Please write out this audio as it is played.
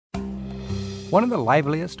One of the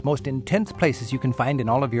liveliest, most intense places you can find in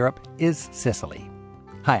all of Europe is Sicily.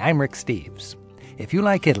 Hi, I'm Rick Steves. If you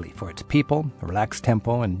like Italy for its people, relaxed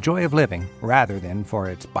tempo, and joy of living, rather than for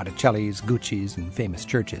its Botticellis, Guccis, and famous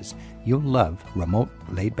churches, you'll love remote,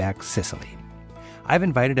 laid-back Sicily. I've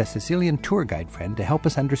invited a Sicilian tour guide friend to help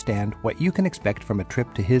us understand what you can expect from a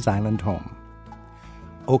trip to his island home.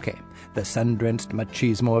 Okay, the sun-drenched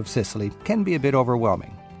machismo of Sicily can be a bit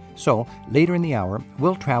overwhelming. So, later in the hour,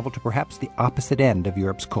 we'll travel to perhaps the opposite end of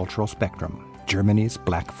Europe's cultural spectrum, Germany's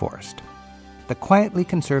Black Forest. The quietly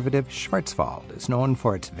conservative Schwarzwald is known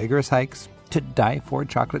for its vigorous hikes, to-die-for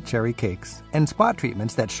chocolate cherry cakes, and spa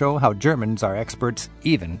treatments that show how Germans are experts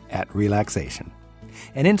even at relaxation.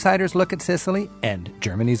 An insider's look at Sicily and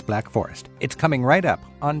Germany's Black Forest. It's coming right up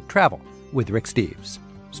on Travel with Rick Steves.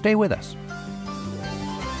 Stay with us.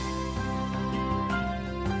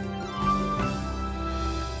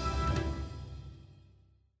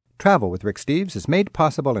 Travel with Rick Steves is made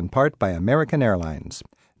possible in part by American Airlines.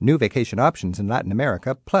 New vacation options in Latin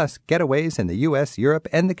America, plus getaways in the U.S., Europe,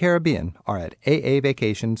 and the Caribbean are at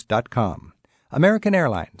aavacations.com. American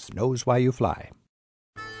Airlines knows why you fly.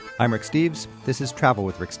 I'm Rick Steves. This is Travel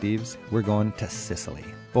with Rick Steves. We're going to Sicily.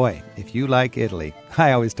 Boy, if you like Italy,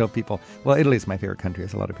 I always tell people, well, Italy's my favorite country,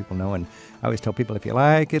 as a lot of people know, and I always tell people if you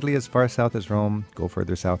like Italy as far south as Rome, go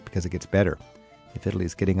further south because it gets better. If Italy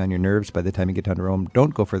is getting on your nerves by the time you get down to Rome,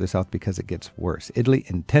 don't go further south because it gets worse. Italy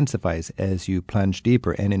intensifies as you plunge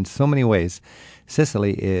deeper, and in so many ways,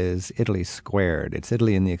 Sicily is Italy squared. It's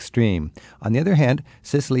Italy in the extreme. On the other hand,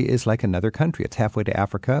 Sicily is like another country. It's halfway to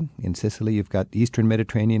Africa. In Sicily, you've got Eastern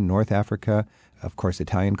Mediterranean, North Africa, of course,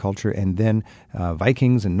 Italian culture, and then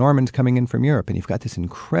Vikings and Normans coming in from Europe. And you've got this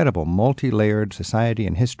incredible multi-layered society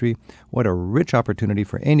and history. What a rich opportunity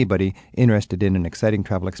for anybody interested in an exciting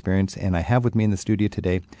travel experience. And I have with me in the studio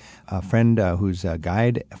today a friend who's a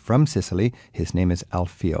guide from Sicily. His name is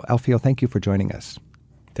Alfio. Alfio, thank you for joining us.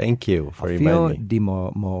 Thank you for inviting me. Di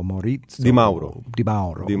Maurizio. Di Mauro. Di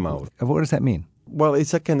Mauro. Di Mauro. What does that mean? Well,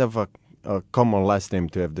 it's a kind of a common last name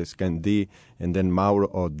to have this kind of Di, and then Mauro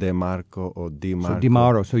or De Marco or Di Marco. So Di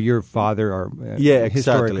Mauro, so your father are yeah,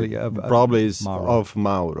 historically exactly. Probably is Mauro. of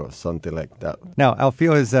Mauro, something like that. Now,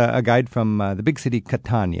 Alfio is a guide from the big city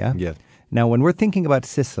Catania. Yes. Now, when we're thinking about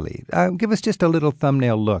Sicily, give us just a little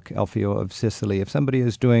thumbnail look, Alfio, of Sicily. If somebody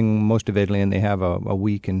is doing most of Italy and they have a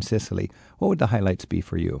week in Sicily, what would the highlights be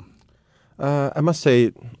for you? I must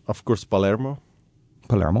say, of course, Palermo.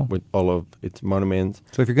 Palermo? With all of its monuments.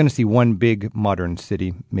 So if you're going to see one big modern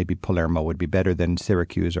city, maybe Palermo would be better than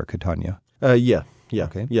Syracuse or Catania? Yeah,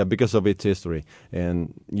 Okay. yeah, because of its history.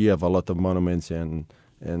 And you have a lot of monuments and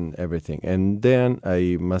everything. And then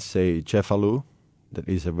I must say Cefalù, that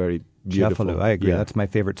is a very beautiful. Cefalù, I agree. Yeah. That's my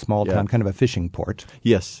favorite small town, kind of a fishing port.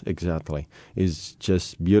 Yes, exactly. It's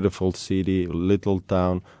just beautiful city, little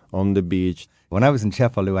town on the beach. When I was in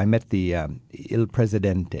Cefalù, I met the Il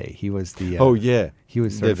Presidente. He was the... He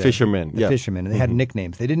was sort the of fisherman. The fisherman. And they had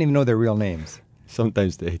nicknames. They didn't even know their real names.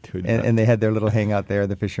 Sometimes they do. And they had their little hangout there,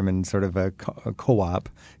 the fishermen, sort of a co-op.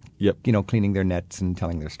 Yep. You know, cleaning their nets and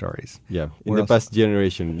telling their stories. Yeah. Where In the else? past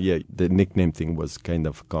generation, the nickname thing was kind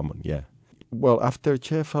of common, yeah. Well, after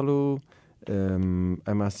Cefalù,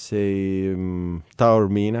 I must say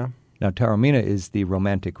Taormina. Now, Taormina is the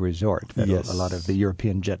romantic resort that Yes. a lot of the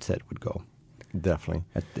European jet set would go. Definitely.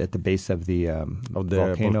 At the base of the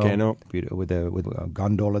volcano. With a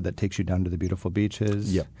gondola that takes you down to the beautiful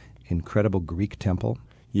beaches. Yeah. Incredible Greek temple.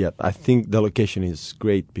 Yeah, I think the location is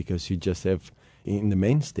great because you just have, in the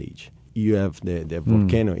main stage, you have the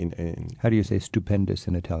volcano in How do you say stupendous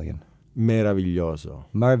in Italian? Meraviglioso.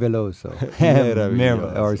 Marveloso.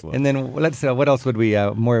 Meraviglioso. And then let's. What else would we?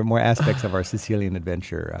 More aspects of our Sicilian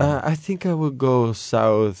adventure. I think I will go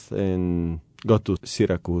south and go to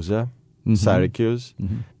Syracuse.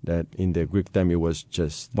 That in the Greek time it was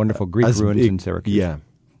just Wonderful Greek ruins big, in Syracuse. Yeah.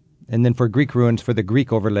 And then for Greek ruins, for the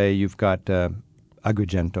Greek overlay, you've got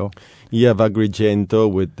Agrigento. You have Agrigento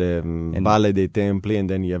with the Valle dei Templi, and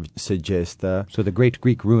then you have Segesta. So the great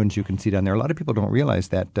Greek ruins you can see down there. A lot of people don't realize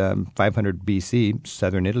that 500 BC,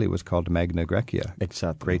 southern Italy was called Magna Graecia.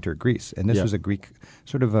 Exactly. Greater Greece. And this Yeah. was a Greek,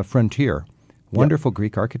 sort of a frontier. Wonderful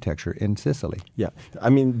Greek architecture in Sicily. Yeah. I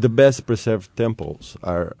mean, the best preserved temples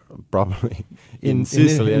are probably in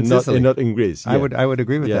Sicily, in and Sicily. not in Greece. I would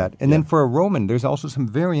agree with Yeah, that. And then yeah. for a Roman, there's also some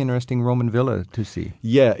very interesting Roman villa to see.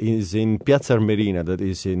 Yeah, it's in Piazza Armerina, that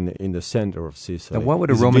is in the center of Sicily. Now, what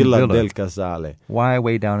would a It's Roman Villa villa- del Casale. Why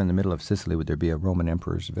way down in the middle of Sicily would there be a Roman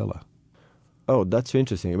emperor's villa? Oh, that's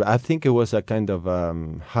interesting. I think it was a kind of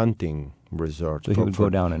hunting resort. So he would go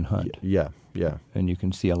down and hunt. Yeah. And you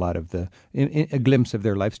can see a lot of a glimpse of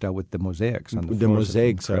their lifestyle with the mosaics on the floors. The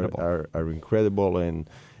mosaics are incredible and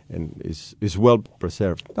is well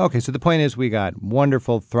preserved. Okay, so the point is we got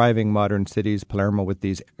wonderful, thriving modern cities, Palermo with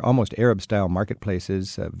these almost Arab-style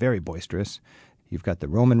marketplaces, very boisterous. You've got the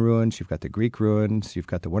Roman ruins, you've got the Greek ruins,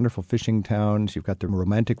 you've got the wonderful fishing towns, you've got the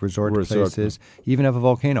romantic resort places, you even have a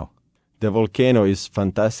volcano. The volcano is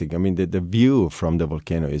fantastic. I mean, the view from the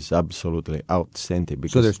volcano is absolutely outstanding.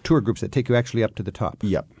 So there's tour groups that take you actually up to the top.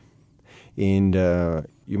 Yeah. And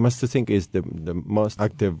you must think it's the most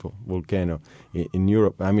active volcano in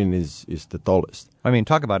Europe. I mean, is the tallest. I mean,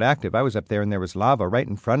 talk about active. I was up there and there was lava right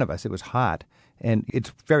in front of us. It was hot. And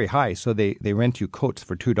it's very high, so they rent you coats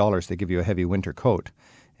for $2. They give you a heavy winter coat.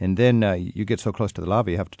 And then you get so close to the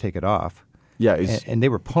lava, you have to take it off. Yeah. And they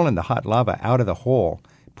were pulling the hot lava out of the hole,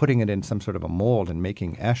 putting it in some sort of a mold and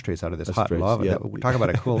making ashtrays out of this hot lava. Yeah. Talk about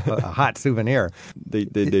a cool, a hot souvenir. They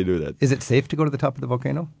do that. Is it safe to go to the top of the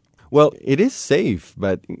volcano? Well, it is safe,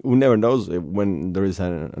 but who never knows when there is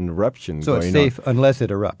an eruption so going on. So it's safe unless it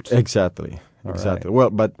erupts. Exactly. Right.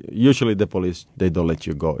 Well, but usually the police, they don't let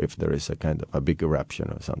you go if there is a kind of a big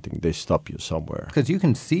eruption or something. They stop you somewhere. Because you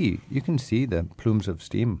can see the plumes of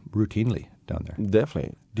steam routinely down there.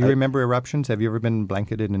 Definitely. Do you remember eruptions? Have you ever been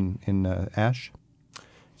blanketed in ash?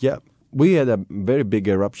 Yeah. We had a very big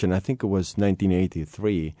eruption. I think it was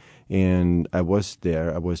 1983, and I was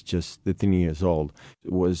there. I was just 13 years old.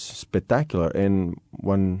 It was spectacular. And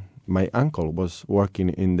when my uncle was working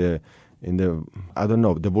in the I don't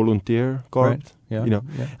know, the volunteer corps. Right. Yeah.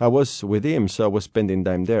 I was with him, so I was spending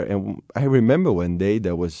time there. And I remember one day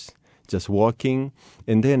that was just walking,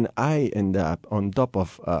 and then I ended up on top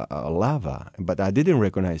of lava, but I didn't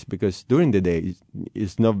recognize because during the day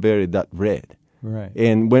it's not very that red. Right.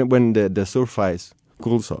 And when the surface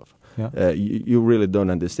cools off, you really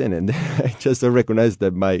don't understand. And I just recognized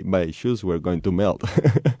that my shoes were going to melt.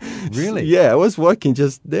 Really? Yeah, I was walking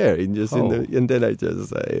just there, and then I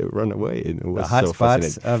just run away. And it was the hot so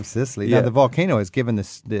spots of Sicily. Yeah. Now, the volcano has given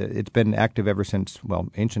this, it's been active ever since,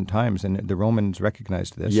 ancient times, and the Romans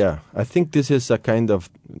recognized this. Yeah, I think this is a kind of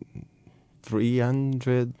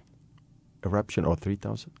 300 eruption or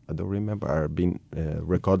 3,000. I don't remember. Are being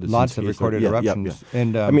recorded. Lots of recorded eruptions. Yeah.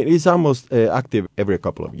 And I mean, it's almost active every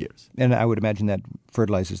couple of years. And I would imagine that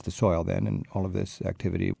fertilizes the soil then, and all of this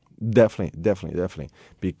activity. Definitely.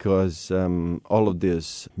 Because all of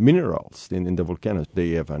these minerals in the volcanoes,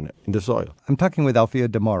 they have in the soil. I'm talking with Alfio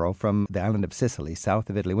De Mauro from the island of Sicily, south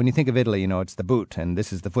of Italy. When you think of Italy, it's the boot, and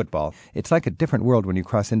this is the football. It's like a different world when you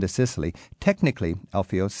cross into Sicily. Technically,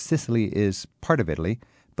 Alfio, Sicily is part of Italy,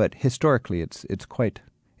 but historically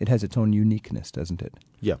it has its own uniqueness, doesn't it?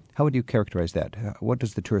 Yeah. How would you characterize that? What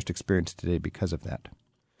does the tourist experience today because of that?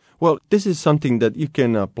 Well, this is something that you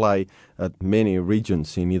can apply at many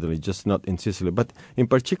regions in Italy, just not in Sicily. But in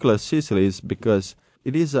particular, Sicily is because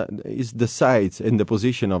it is the sites and the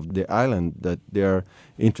position of the island that they are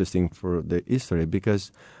interesting for the history,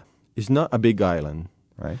 because it's not a big island.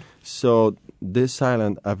 Right. So this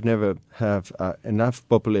island, I've never have enough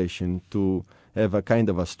population to have a kind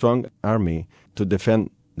of a strong army to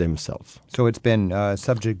defend themselves. So it's been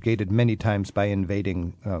subjugated many times by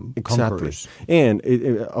invading conquerors. And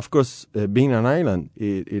of course, being an island,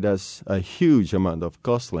 it has a huge amount of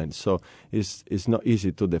coastline, so it's not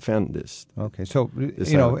easy to defend this. Okay, so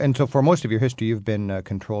and so for most of your history, you've been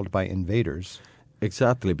controlled by invaders.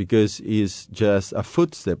 Exactly, because it's just a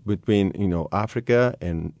footstep between Africa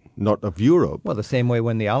and north of Europe. Well, the same way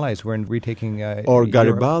when the Allies were retaking or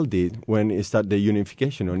Garibaldi, when it started the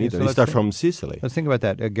unification on Italy. It started from Sicily. Let's think about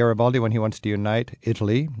that. Garibaldi, when he wants to unite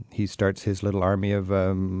Italy, he starts his little army of,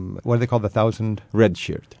 what do they call the 1,000? Red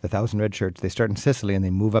Shirt. The 1,000 red shirts. They start in Sicily and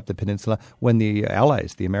they move up the peninsula. When the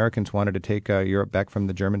Allies, the Americans, wanted to take Europe back from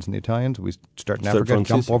the Germans and the Italians, we start in Africa,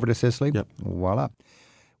 jump over to Sicily. Yep. Voila.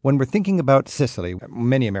 When we're thinking about Sicily,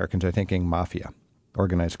 many Americans are thinking mafia,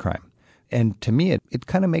 organized crime. And to me, it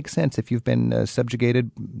kind of makes sense if you've been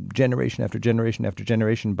subjugated generation after generation after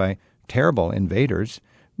generation by terrible invaders.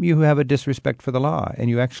 You have a disrespect for the law, and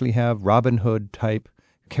you actually have Robin Hood-type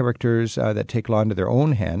characters that take law into their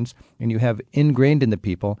own hands, and you have ingrained in the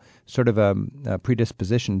people sort of a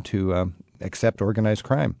predisposition to accept organized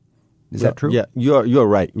crime. Is that true? Yeah, you're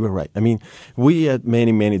right. You're right. I mean, we had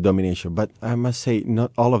many domination, but I must say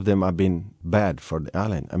not all of them have been bad for the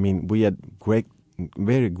island. I mean, we had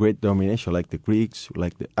very great domination, like the Greeks,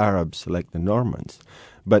 like the Arabs, like the Normans.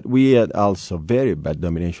 But we had also very bad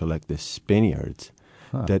domination, like the Spaniards.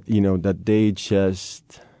 That that they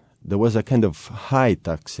just, there was a kind of high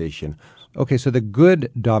taxation Okay, so the good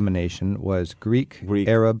domination was Greek,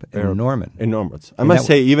 Arab, and Norman. And Normans. I must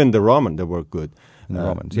say, even the Roman, they were good. The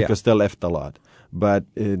Romans, because they left a lot. But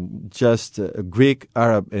just Greek,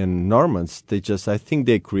 Arab, and Normans, I think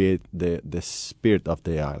they create the spirit of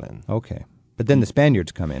the island. Okay. But then the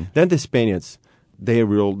Spaniards come in. Then the Spaniards, they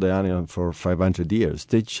ruled the island for 500 years.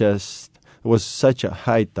 It was such a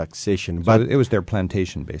high taxation. So but it was their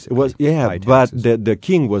plantation, basically. It was, but the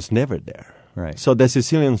king was never there. Right. So the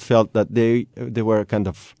Sicilians felt that they were kind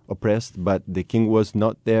of oppressed, but the king was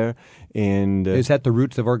not there. And is that the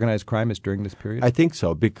roots of organized crime is during this period? I think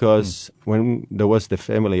so, because when there was the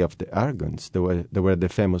family of the Argons, there were the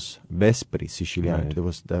famous Vespri Siciliani.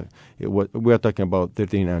 Right. We are talking about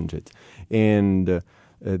 1300, and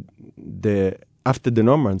after the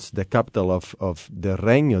Normans, the capital of the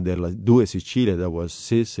Regno delle Due Sicilie, that was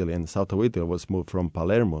Sicily and south of Italy, was moved from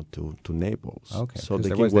Palermo to Naples. Okay, so the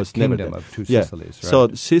there king was never kingdom there. of two Sicilies. Right? So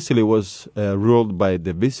Sicily was ruled by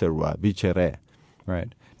the viceroy.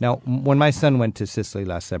 Right. Now, when my son went to Sicily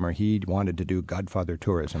last summer, he wanted to do Godfather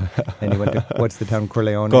tourism, and he went to, what's the town,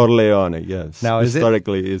 Corleone? Corleone, yes. Now,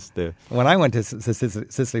 historically, is the... When I went to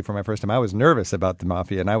Sicily for my first time, I was nervous about the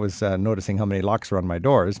mafia, and I was noticing how many locks were on my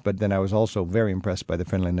doors, but then I was also very impressed by the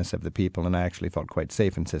friendliness of the people, and I actually felt quite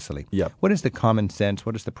safe in Sicily. Yep. What is the common sense,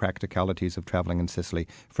 what is the practicalities of traveling in Sicily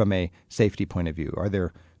from a safety point of view?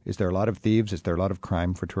 Is there a lot of thieves? Is there a lot of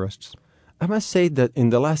crime for tourists? I must say that in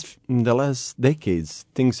the last decades,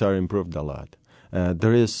 things are improved a lot.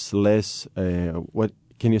 There is less, what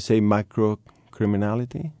can you say, macro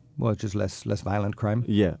criminality? Well, just less violent crime?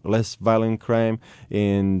 Yeah, less violent crime,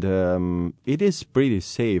 and it is pretty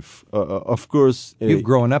safe. Of course... You've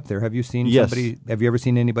grown up there. Have you seen somebody... Have you ever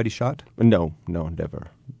seen anybody shot? No, never.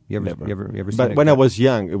 You never. ever seen But when I was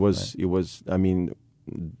young, it was, I mean,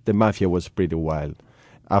 the mafia was pretty wild.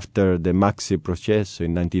 After the Maxi Processo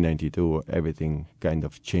in 1992, everything kind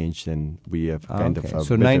of changed, and we have kind of...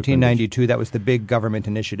 So 1992, that was the big government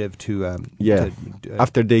initiative to...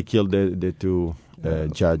 after they killed the two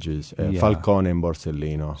judges, Falcone and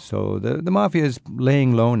Borsellino. So the mafia is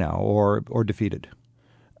laying low now, or defeated?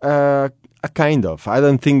 Kind of. I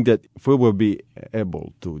don't think that we will be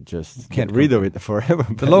able to just get rid of it forever.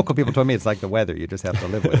 The local people told me it's like the weather. You just have to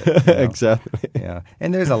live with it. You know? Exactly. Yeah.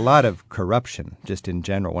 And there's a lot of corruption just in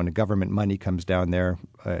general. When the government money comes down there,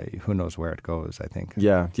 who knows where it goes, I think.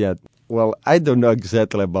 Yeah. Well, I don't know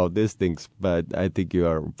exactly about these things, but I think you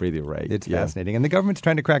are pretty right. It's fascinating. And the government's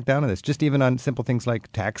trying to crack down on this, just even on simple things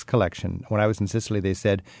like tax collection. When I was in Sicily, they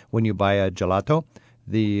said when you buy a gelato,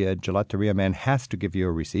 the gelateria man has to give you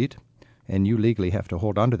a receipt. And you legally have to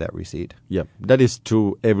hold on to that receipt. Yeah, that is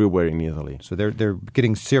true everywhere in Italy. So they're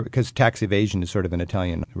getting serious, because tax evasion is sort of an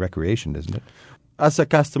Italian recreation, isn't it? As a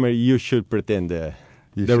customer, you should pretend the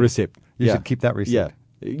receipt. You should keep that receipt.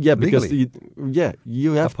 Yeah, because legally.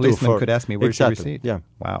 You have a policeman could ask me, where's your receipt? Yeah.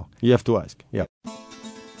 Wow. You have to ask, yeah.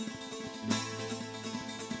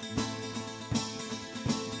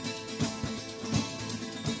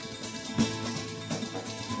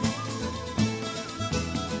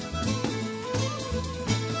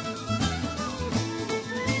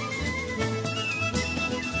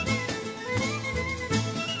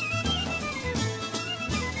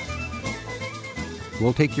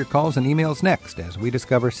 We'll take your calls and emails next as we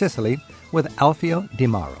discover Sicily with Alfio Di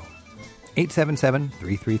Mauro.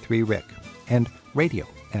 877-333-RICK and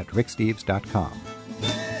radio@ricksteves.com.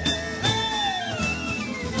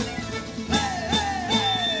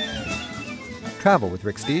 Travel with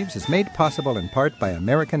Rick Steves is made possible in part by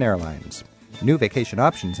American Airlines. New vacation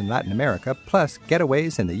options in Latin America, plus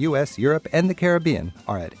getaways in the U.S., Europe, and the Caribbean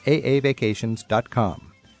are at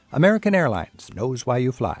aavacations.com. American Airlines knows why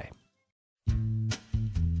you fly.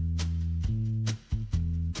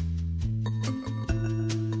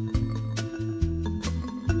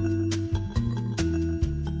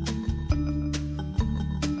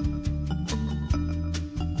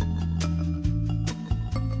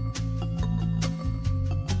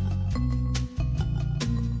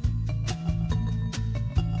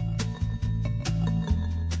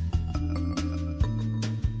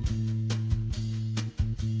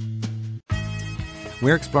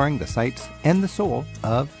 We're exploring the sights and the soul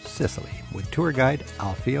of Sicily with tour guide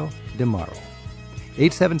Alfio Di Mauro.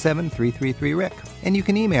 877-333-RICK, and you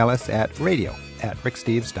can email us at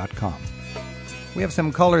radio@ricksteves.com. We have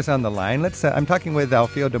some callers on the line. I'm talking with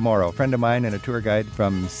Alfio Di Mauro, a friend of mine and a tour guide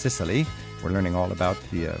from Sicily. We're learning all about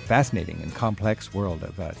the fascinating and complex world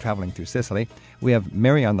of traveling through Sicily. We have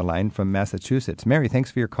Mary on the line from Massachusetts. Mary, thanks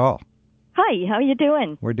for your call. Hi. Hi, how you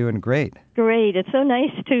doing? We're doing great. Great. It's so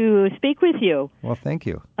nice to speak with you. Well, thank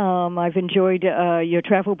you. I've enjoyed your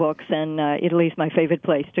travel books, and Italy's my favorite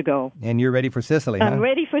place to go. And you're ready for Sicily, huh? I'm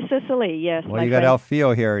ready for Sicily, yes. Well, you got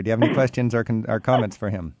Alfio here. Do you have any questions or comments for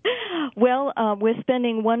him? Well, we're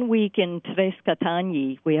spending 1 week in Tres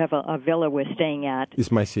Catani. We have a villa we're staying at.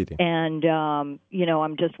 It's my city. And,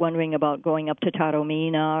 I'm just wondering about going up to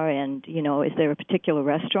Taormina, and, is there a particular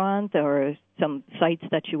restaurant or some sites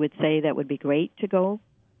that you would say that would be great to go?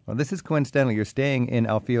 Well, this is coincidental. You're staying in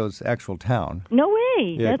Alfio's actual town. No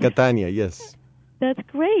way. Yeah, Catania, yes. That's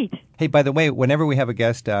great. Hey, by the way, whenever we have a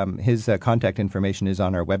guest, his contact information is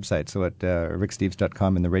on our website. So at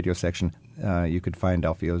ricksteves.com in the radio section, you could find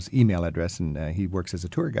Alfio's email address, and he works as a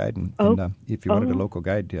tour guide. And if you wanted a local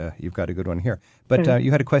guide, you've got a good one here. But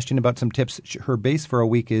you had a question about some tips. Her base for a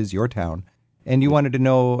week is your town. And you wanted to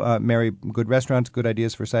know, Mary, good restaurants, good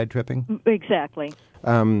ideas for side tripping? Exactly.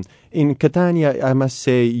 In Catania, I must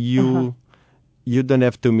say you don't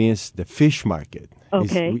have to miss the fish market.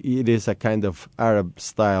 Okay. It is a kind of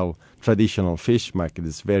Arab-style traditional fish market.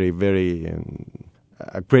 It's very, very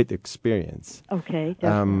a great experience. Okay.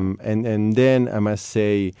 And then I must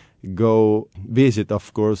say, go visit,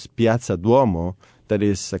 of course, Piazza Duomo. That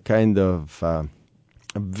is a kind of a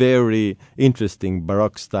very interesting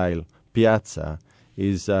Baroque-style piazza.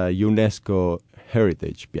 Is a UNESCO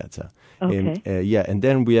heritage piazza. Okay. And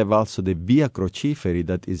then we have also the Via Crociferi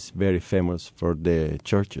that is very famous for the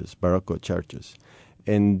churches, Baroque churches.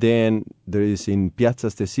 And then there is in Piazza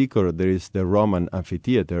Stesicoro, there is the Roman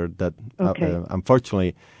amphitheater that,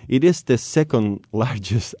 unfortunately, it is the second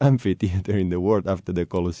largest amphitheater in the world after the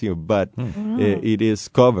Colosseum, but it is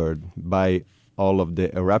covered by all of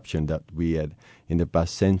the eruption that we had in the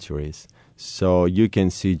past centuries. So you can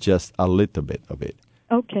see just a little bit of it.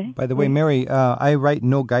 Okay. By the way, Mary, I write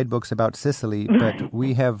no guidebooks about Sicily, but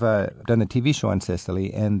we have done a TV show on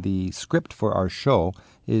Sicily, and the script for our show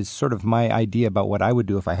is sort of my idea about what I would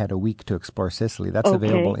do if I had a week to explore Sicily. That's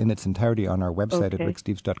available in its entirety on our website at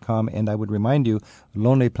ricksteves.com. And I would remind you,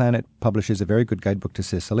 Lonely Planet publishes a very good guidebook to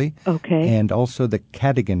Sicily. Okay. And also the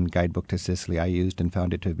Cadogan guidebook to Sicily I used and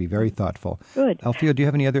found it to be very thoughtful. Good. Alfio, do you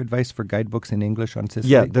have any other advice for guidebooks in English on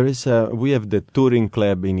Sicily? Yeah, there is. We have the Touring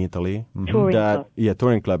Club in Italy. Touring Club. Yeah,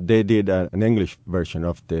 Touring Club. They did an English version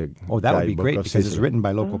of the Oh, that would be guidebook great of because Sicily. it's written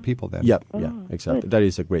by local people then. Yeah, exactly. Good. That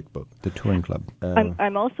is a great book. The Touring Club.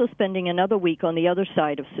 I'm also spending another week on the other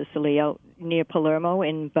side of Sicily, out near Palermo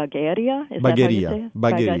in Bagheria. Is that how you say it?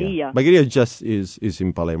 Bagheria. Bagheria just is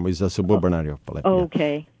in Palermo. It's a suburban area of Palermo.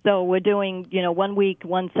 Okay. So we're doing, 1 week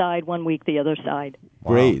one side, 1 week the other side.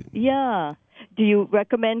 Wow. Great. Yeah. Do you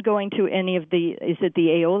recommend going to any of is it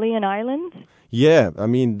the Aeolian Islands? Yeah, I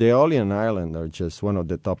mean, the Aeolian Islands are just one of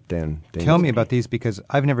the top 10 things. Tell me about these because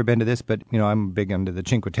I've never been to this, but, I'm big into the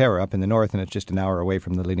Cinque Terre up in the north, and it's just an hour away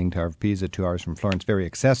from the Leaning Tower of Pisa, 2 hours from Florence, very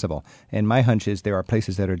accessible. And my hunch is there are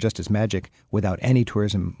places that are just as magic without any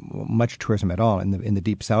tourism, much tourism at all, in the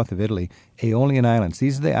deep south of Italy. Aeolian Islands.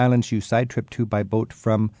 These are the islands you side trip to by boat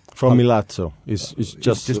from Milazzo. It's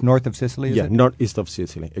just north of Sicily, is it? northeast of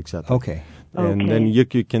Sicily, exactly. Okay. And then you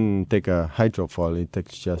can take a hydrofoil. It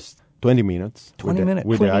takes just 20 minutes. 20 minutes?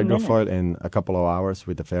 With 20 the hydrofoil and a couple of hours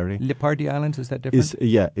with the ferry. Lipari Islands, is that different?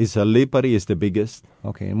 It's a Lipari is the biggest.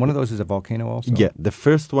 Okay, and one of those is a volcano also? Yeah, the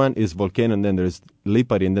first one is volcano, and then there's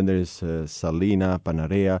Lipari, and then there's Salina,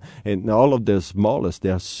 Panarea, and all of the smallest. They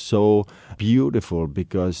are so beautiful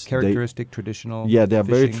because Characteristic, traditional they are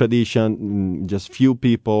very fishing. tradition, just few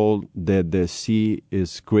people. The sea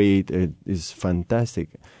is great. It is fantastic.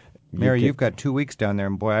 Mary, you've got 2 weeks down there,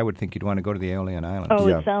 and boy, I would think you'd want to go to the Aeolian Islands. Oh,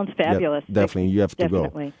 Yeah. it sounds fabulous. Yeah, definitely, you have to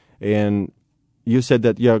Definitely. go. And you said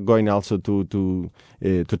that you are going also to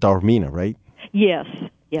Taormina, right? Yes.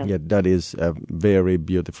 Yes. Yeah, that is a very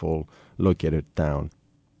beautiful located town.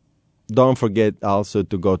 Don't forget also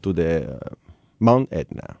to go to the Mount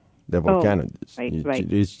Etna, the volcano. right.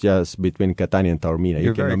 It's just between Catania and Taormina. You're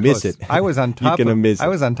you cannot very miss close. it. I was on top. You cannot miss I it.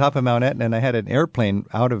 was on top of Mount Etna, and I had an airplane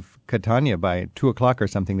out of Catania by 2:00 or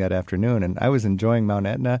something that afternoon, and I was enjoying Mount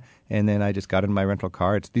Etna. And then I just got in my rental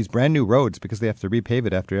car. It's these brand new roads because they have to repave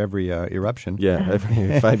it after every eruption. Yeah,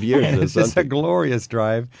 every 5 years And or it's just a something. glorious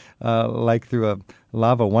drive, like through a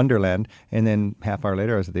lava wonderland. And then half hour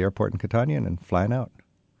later, I was at the airport in Catania and then flying out.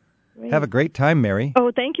 Great. Have a great time, Mary. Oh,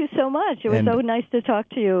 thank you so much. It was And- so nice to talk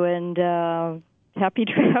to you, and happy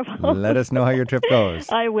travel. Let us know how your trip goes.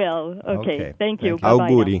 I will. Okay. Thank you. Thank you. Bye-bye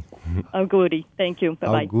Auguri. now. Auguri. Thank you.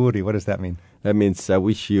 Bye-bye. Auguri, what does that mean? That means I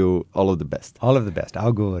wish you all of the best. All of the best.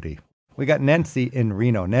 Auguri. We got Nancy in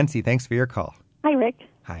Reno. Nancy, thanks for your call. Hi, Rick.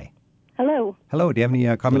 Hi. Hello. Hello. Do you have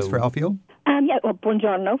any comments for Alfio? Well,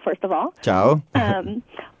 buongiorno, first of all. Ciao.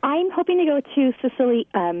 I'm hoping to go to Sicily.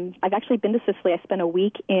 I've actually been to Sicily. I spent a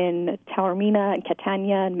week in Taormina and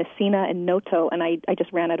Catania and Messina and Noto, and I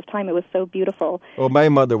just ran out of time. It was so beautiful. Oh, my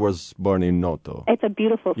mother was born in Noto. It's a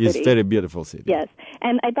beautiful city. It's a very beautiful city. Yes,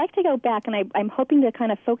 and I'd like to go back, and I'm hoping to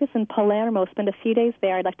kind of focus in Palermo, spend a few days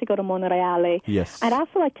there. I'd like to go to Monreale. Yes. I'd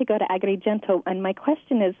also like to go to Agrigento, and my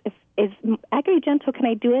question is Agrigento, can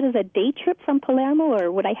I do it as a day trip from Palermo,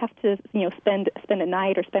 or would I have to, spend a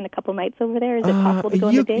night or spend a couple nights over there? Is it possible to go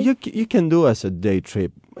in a day? You can do as a day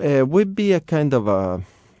trip. Would be a kind of a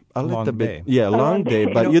long little day. bit, long day,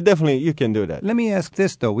 but you can do that. Let me ask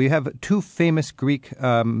this though: we have two famous Greek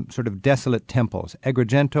sort of desolate temples,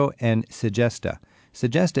 Agrigento and Segesta.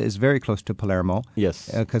 Segesta is very close to Palermo, Yes,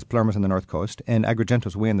 because Palermo's on the north coast, and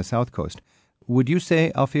Agrigento's way on the south coast. Would you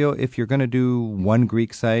say, Alfio, if you're going to do one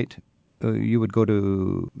Greek site, you would go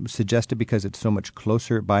to Segesta because it's so much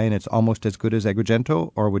closer by and it's almost as good as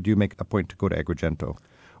Agrigento, or would you make a point to go to Agrigento?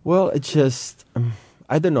 Well, it's just,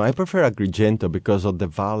 I don't know. I prefer Agrigento because of the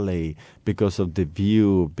valley, because of the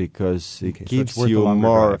view, because it gives you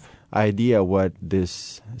more drive. idea what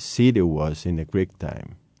this city was in the Greek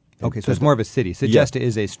time. Okay, so it's more of a city. Segesta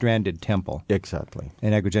is a stranded temple, Exactly.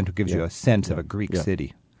 and Agrigento gives you a sense of a Greek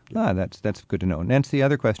city. That's good to know. Nancy,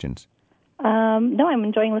 other questions? No, I'm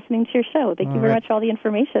enjoying listening to your show. Thank you very much for all the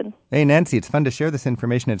information. Hey, Nancy, it's fun to share this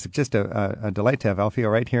information. It's just a delight to have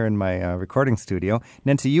Alfio right here in my recording studio.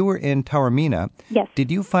 Nancy, you were in Taormina. Yes.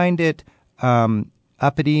 Did you find it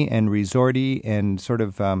uppity and resorty and sort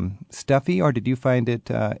of stuffy, or did you find it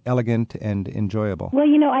elegant and enjoyable? Well,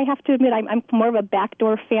 I have to admit I'm more of a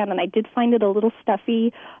backdoor fan, and I did find it a little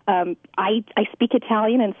stuffy. I speak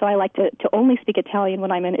Italian, and so I like to only speak Italian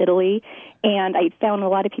when I'm in Italy. And I found a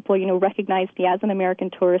lot of people, recognized me as an American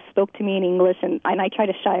tourist, spoke to me in English, and I try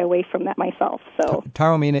to shy away from that myself. So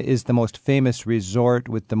Taormina is the most famous resort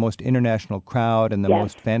with the most international crowd and the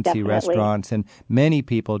most fancy definitely. restaurants, and many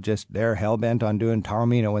people they're hell-bent on doing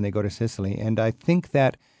Taormina when they go to Sicily. And I think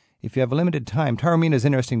that if you have a limited time, Taormina is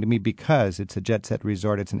interesting to me because it's a jet-set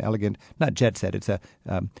resort. It's an elegant, not jet-set, it's a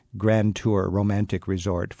grand tour romantic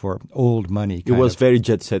resort for old money. It was very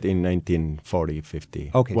jet-set in 1940,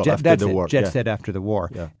 50. Okay, after that's the it, war. jet-set after the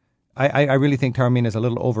war. Yeah. I really think Taormina is a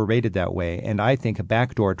little overrated that way, and I think a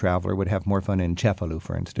backdoor traveler would have more fun in Cefalu,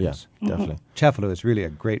 for instance. Yeah, definitely. Cefalu is really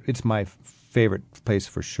it's my favorite place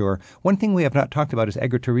for sure. One thing we have not talked about is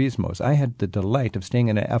agriturismos. I had the delight of staying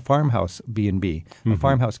in a farmhouse B&B, a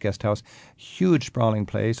farmhouse guest house, huge sprawling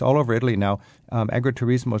place all over Italy now.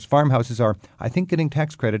 Agriturismos farmhouses are, I think, getting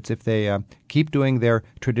tax credits if they keep doing their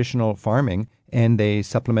traditional farming and they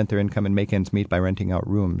supplement their income and make ends meet by renting out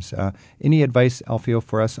rooms. Any advice, Alfio,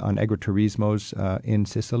 for us on agriturismos in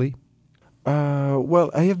Sicily?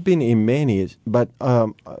 Well, I have been in many, but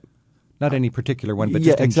not any particular one, but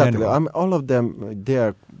just in general. All of them, they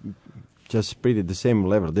are just pretty the same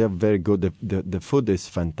level. They are very good. The food is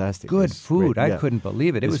fantastic. Good it's food. great. I couldn't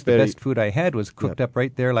believe it. It It's was the best food I had was cooked up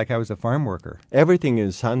right there like I was a farm worker. Everything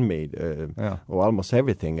is handmade, or almost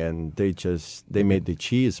everything, and they made the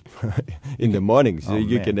cheese in the morning, so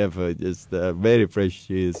you can have just very fresh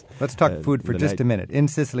cheese. Let's talk food for just a minute. In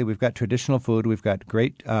Sicily, we've got traditional food. We've got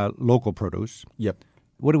great local produce. Yep.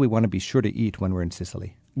 What do we want to be sure to eat when we're in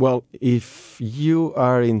Sicily? Well, if you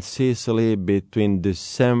are in Sicily between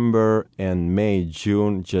December and May,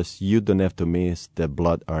 June, you don't have to miss the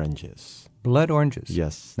blood oranges. Blood oranges?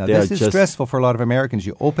 Yes. Now, this is stressful for a lot of Americans.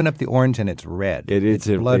 You open up the orange and it's red. It's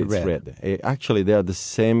blood red. Actually, they are the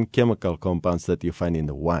same chemical compounds that you find in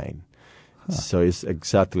the wine. Huh. So it's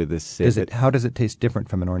exactly the same. How does it taste different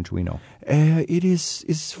from an orange vino?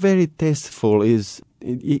 It's very tasteful.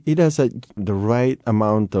 It has the right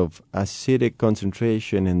amount of acidic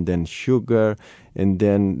concentration and then sugar, and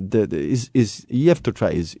then you have to try.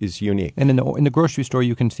 Is unique. And in the grocery store,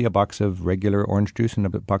 you can see a box of regular orange juice and a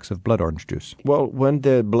box of blood orange juice. Well, when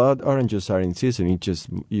the blood oranges are in season,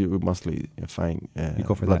 you mostly find you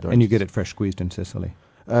go for blood that, oranges. and you get it fresh squeezed in Sicily.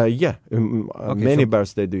 Many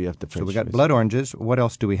bars they do have the fresh. So we got blood oranges. What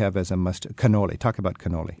else do we have as a must? Cannoli. Talk about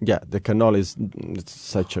cannoli. Yeah, the cannoli is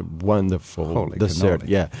such a wonderful dessert. Cannoli.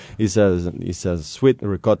 Yeah, it's a sweet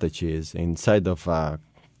ricotta cheese inside of a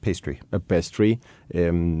pastry,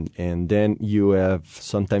 and then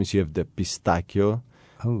sometimes you have the pistachio.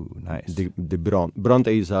 Oh, nice. The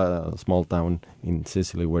Bronte is a small town in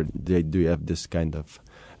Sicily where they do have this kind of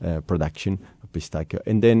production of pistachio,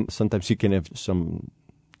 and then sometimes you can have some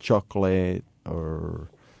chocolate or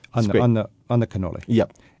on the cannoli. Yeah.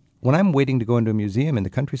 When I'm waiting to go into a museum in the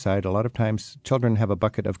countryside, a lot of times children have a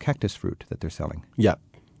bucket of cactus fruit that they're selling. Yeah.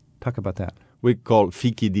 Talk about that. We call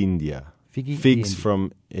fichi d'India. Figs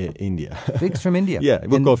from India. Figs from India. Yeah,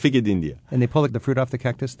 we call fig in India. And they pull the fruit off the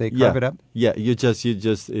cactus. They carve it up. Yeah, you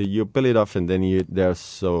peel it off, and then they're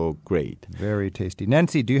so great. Very tasty.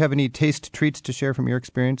 Nancy, do you have any taste treats to share from your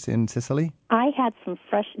experience in Sicily? I had some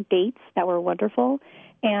fresh dates that were wonderful,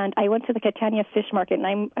 and I went to the Catania fish market, and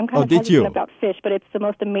I'm kind of hesitant about fish, but it's the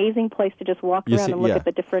most amazing place to just walk around and look at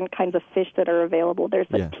the different kinds of fish that are available. There's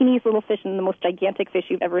the teeniest little fish and the most gigantic fish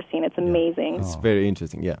you've ever seen. It's amazing. It's very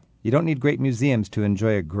interesting, yeah. You don't need great museums to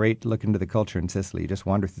enjoy a great look into the culture in Sicily. You just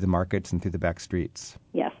wander through the markets and through the back streets.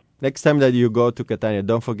 Yes. Next time that you go to Catania,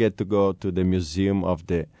 don't forget to go to the museum of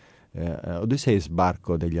the, how do you say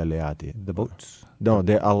sbarco degli alleati? The boats? No,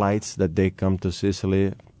 the Allies that they come to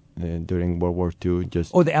Sicily during World War II.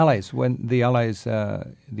 The Allies, when the Allies, the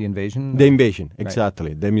invasion? The invasion, exactly.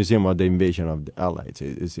 Right. The Museum of the Invasion of the Allies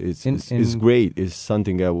is great. It's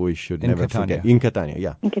something that we should never forget. In Catania,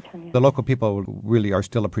 yeah. In Catania. The local people really are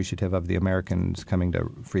still appreciative of the Americans coming to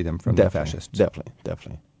free them from the fascists.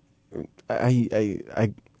 Definitely.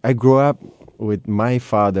 I grew up with my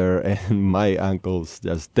father and my uncles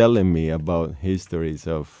just telling me about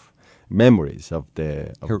memories of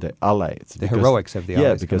the Allies. The heroics of the Allies.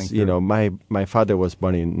 Yeah, because, my father was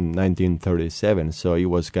born in 1937, so he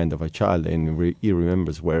was kind of a child, and he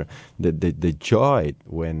remembers where the joy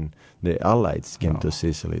when the Allies came to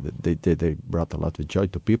Sicily. They brought a lot of joy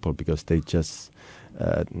to people because they just,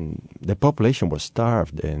 the population was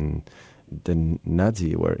starved, and the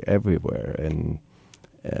Nazis were everywhere, and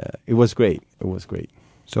it was great. It was great.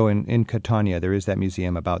 So in Catania, there is that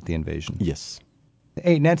museum about the invasion. Yes.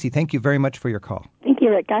 Hey, Nancy, thank you very much for your call. Thank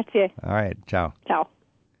you, Rick. Grazie. All right. Ciao. Ciao.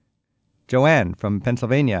 Joanne from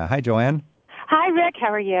Pennsylvania. Hi, Joanne. Hi, Rick. How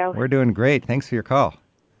are you? We're doing great. Thanks for your call.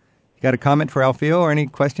 You got a comment for Alfio or any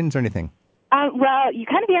questions or anything? Well, you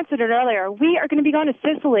kind of answered it earlier. We are going to be going to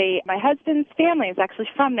Sicily. My husband's family is actually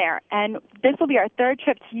from there, and this will be our third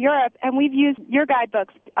trip to Europe, and we've used your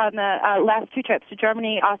guidebooks on the last two trips to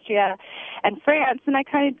Germany, Austria, and France, and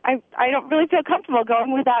I don't really feel comfortable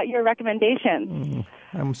going without your recommendations.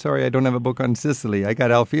 I'm sorry I don't have a book on Sicily. I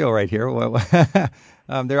got Alfio right here.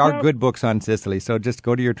 There are good books on Sicily, so just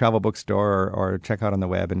go to your travel bookstore or check out on the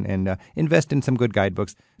web and invest in some good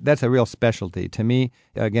guidebooks. That's a real specialty. To me,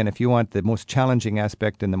 again, if you want the most challenging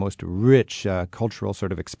aspect and the most rich cultural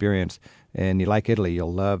sort of experience, and you like Italy,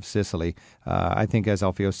 you'll love Sicily. I think, as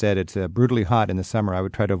Alfio said, it's brutally hot in the summer. I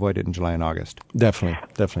would try to avoid it in July and August.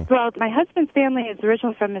 Definitely. Well, my husband's family is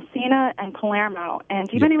originally from Messina and Palermo. And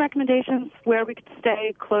do you have any recommendations where we could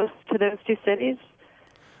stay close to those two cities?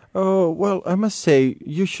 Oh, well, I must say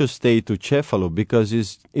you should stay to Cefalo because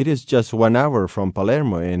it is just 1 hour from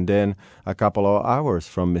Palermo and then a couple of hours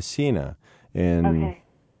from Messina. And okay.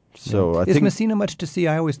 So I think... Is Messina much to see?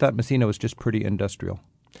 I always thought Messina was just pretty industrial.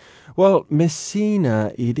 Well,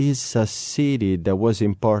 Messina, it is a city that was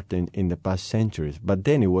important in the past centuries, but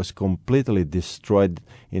then it was completely destroyed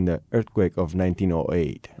in the earthquake of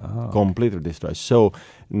 1908. Completely destroyed. So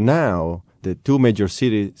now the two major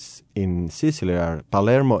cities in Sicily are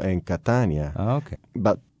Palermo and Catania. Okay.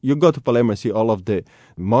 But you go to Palermo and see all of the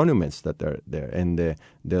monuments that are there and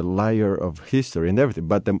the layer of history and everything.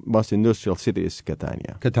 But the most industrial city is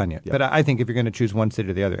Catania. Yeah. But I think if you're going to choose one city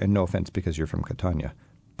or the other, and no offense because you're from Catania,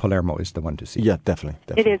 Palermo is the one to see. Yeah, definitely.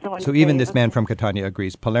 It is the one. So even this man from Catania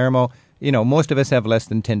agrees. Palermo, most of us have less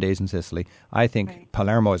than 10 days in Sicily. I think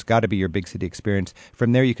Palermo has got to be your big city experience.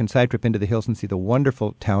 From there, you can side trip into the hills and see the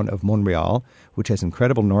wonderful town of Monreale, which has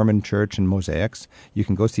incredible Norman church and mosaics. You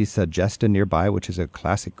can go see Sagesta nearby, which is a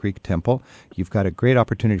classic Greek temple. You've got a great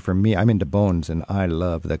opportunity for me. I'm into bones, and I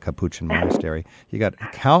love the Capuchin Monastery. You got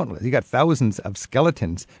thousands of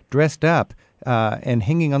skeletons dressed up and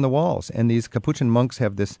hanging on the walls. And these Capuchin monks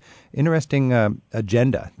have this interesting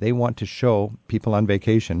agenda. They want to show people on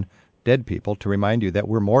vacation, dead people, to remind you that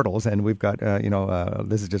we're mortals and we've got,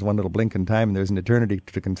 this is just one little blink in time and there's an eternity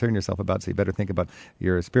to concern yourself about, so you better think about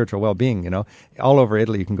your spiritual well-being, All over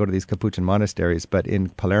Italy you can go to these Capuchin monasteries, but in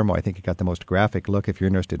Palermo I think you got the most graphic look, if you're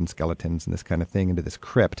interested in skeletons and this kind of thing, into this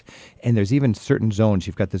crypt. And there's even certain zones.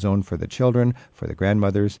 You've got the zone for the children, for the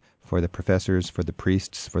grandmothers, for the professors, for the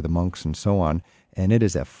priests, for the monks, and so on. And it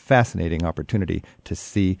is a fascinating opportunity to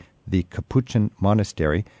see the Capuchin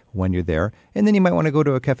monastery when you're there. And then you might want to go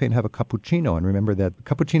to a cafe and have a cappuccino. And remember that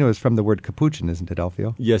cappuccino is from the word capuchin, isn't it,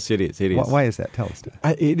 Alfio? Yes, it is. Why is that? Tell us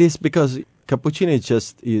that. It is because cappuccino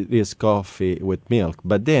is coffee with milk.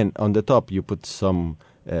 But then on the top you put some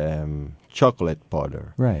chocolate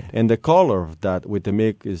powder. Right. And the color of that with the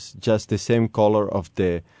milk is just the same color of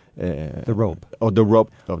the robe. Or the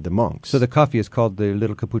robe of the monks. So the coffee is called the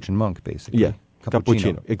little Capuchin monk, basically. Yeah.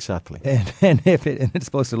 Cappuccino, exactly. And it's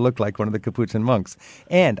supposed to look like one of the Capuchin monks.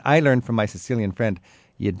 And I learned from my Sicilian friend,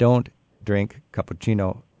 you don't drink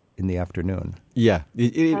cappuccino in the afternoon. Yeah,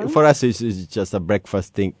 for us it's just a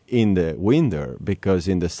breakfast thing in the winter, because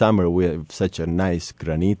in the summer we have such a nice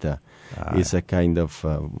granita. It's a kind of...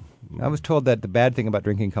 I was told that the bad thing about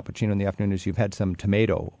drinking cappuccino in the afternoon is you've had some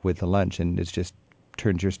tomato with the lunch, and it just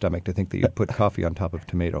turns your stomach to think that you put coffee on top of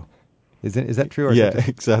tomato. Is that true? Or yeah,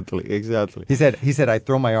 exactly. He said, I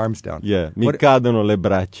throw my arms down. Yeah, mi cadono le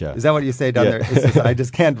braccia. Is that what you say down there? It says, I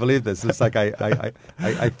just can't believe this. It's like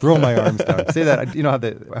I throw my arms down. Say that. You know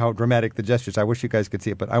how dramatic the gestures. I wish you guys could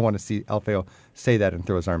see it, but I want to see Alfeo say that and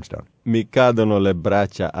throw his arms down. Mi cadono le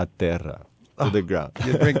braccia a terra, to the ground.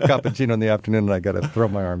 You drink cappuccino in the afternoon, and I got to throw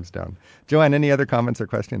my arms down. Joanne, any other comments or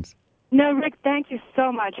questions? No, Rick, thank you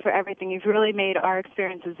so much for everything. You've really made our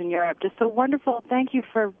experiences in Europe just so wonderful. Thank you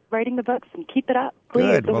for writing the books, and keep it up, please.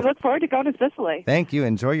 Good. And we look forward to going to Sicily. Thank you.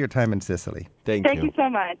 Enjoy your time in Sicily. Thank you so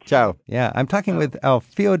much. Ciao. Yeah, I'm talking with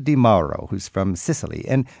Alfeo Di Mauro, who's from Sicily.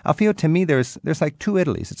 And Alfeo, to me, there's like two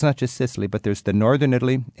Italys. It's not just Sicily, but there's the northern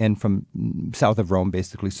Italy and from south of Rome,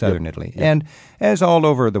 basically southern Italy. Yep. And as all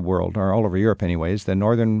over the world, or all over Europe anyways, the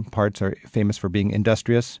northern parts are famous for being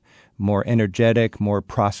industrious, more energetic, more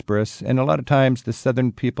prosperous. And a lot of times the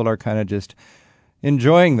southern people are kind of just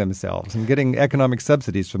enjoying themselves and getting economic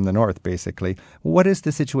subsidies from the north, basically. What is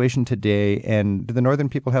the situation today, and do the northern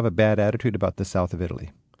people have a bad attitude about the south of Italy?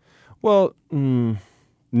 Well,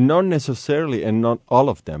 not necessarily, and not all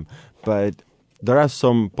of them, but there are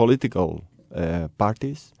some political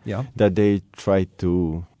parties that they try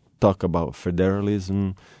to talk about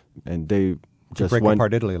federalism, and they just break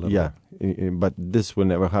apart Italy a little bit. Yeah, but this will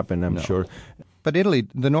never happen, I'm sure. But Italy,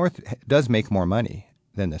 the north does make more money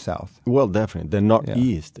than the south. Well, definitely. The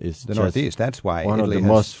northeast is the northeast. That's why one Italy of the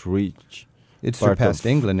most rich. It surpassed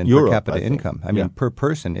England in Europe, per capita income. I mean, per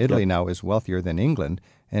person, Italy now is wealthier than England,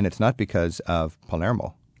 and it's not because of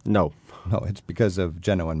Palermo. No, it's because of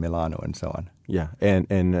Genoa and Milano and so on. Yeah, and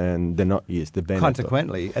the northeast, the Veneto.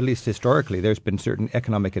 Consequently, at least historically, there's been certain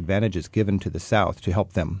economic advantages given to the south to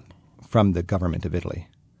help them from the government of Italy.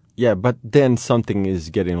 Yeah, but then something is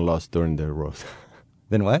getting lost during the road.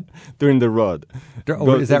 Then what? During the road.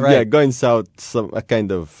 Is that right? Yeah, going south, a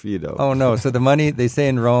kind of, Oh, no. So the money, they say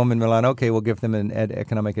in Rome and Milan, okay, we'll give them an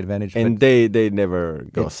economic advantage. And they never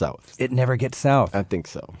go south. It never gets south. I think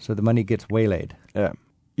so. So the money gets waylaid. Yeah.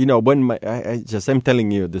 When I'm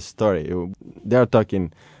telling you this story. They are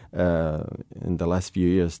talking in the last few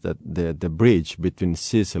years that the bridge between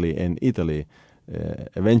Sicily and Italy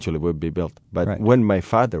eventually will be built. But when my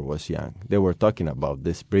father was young, they were talking about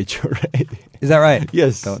this bridge already. Is that right?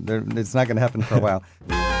 Yes. It's not going to happen for a while.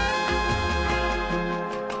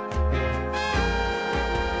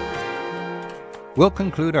 We'll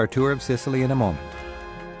conclude our tour of Sicily in a moment.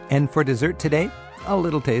 And for dessert today, a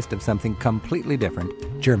little taste of something completely different,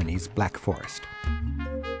 Germany's Black Forest.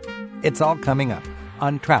 It's all coming up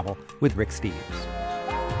on Travel with Rick Steves.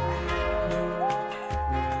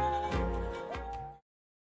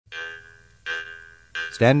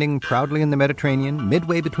 Standing proudly in the Mediterranean,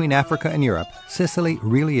 midway between Africa and Europe, Sicily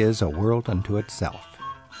really is a world unto itself.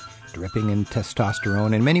 Dripping in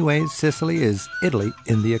testosterone, in many ways, Sicily is Italy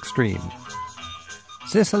in the extreme.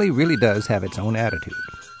 Sicily really does have its own attitude.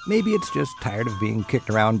 Maybe it's just tired of being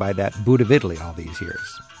kicked around by that boot of Italy all these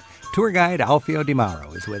years. Tour guide Alfeo Di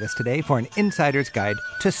Mauro is with us today for an insider's guide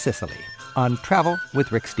to Sicily on Travel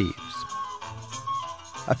with Rick Steves.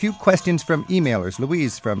 A few questions from emailers.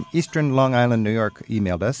 Louise from Eastern Long Island, New York,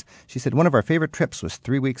 emailed us. She said, one of our favorite trips was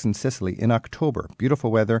 3 weeks in Sicily in October.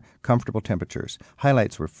 Beautiful weather, comfortable temperatures.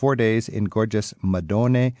 Highlights were 4 days in gorgeous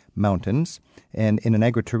Madone Mountains and in an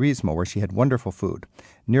agriturismo where she had wonderful food.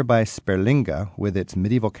 Nearby Sperlinga, with its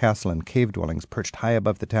medieval castle and cave dwellings perched high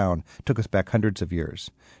above the town, took us back hundreds of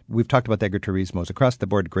years. We've talked about the agriturismos. Across the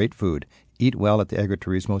board, great food. Eat well at the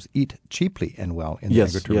agriturismos. Eat cheaply and well in the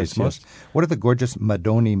agriturismos. Yes. What are the gorgeous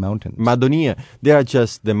Madoni Mountains? Madonia. They are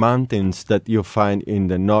just the mountains that you find in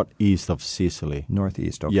the northeast of Sicily.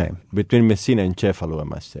 Northeast, okay. Yeah, between Messina and Cefalo, I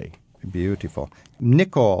must say. Beautiful.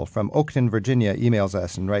 Nicole from Oakton, Virginia emails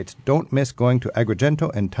us and writes, don't miss going to Agrigento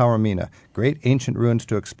and Taormina. Great ancient ruins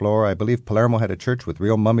to explore. I believe Palermo had a church with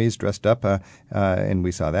real mummies dressed up, and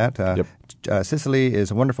we saw that. Sicily is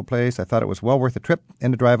a wonderful place. I thought it was well worth a trip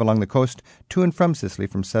and a drive along the coast to and from Sicily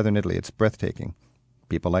from southern Italy. It's breathtaking.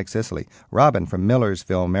 People like Sicily. Robin from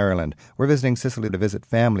Millersville, Maryland. We're visiting Sicily to visit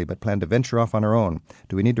family, but plan to venture off on our own.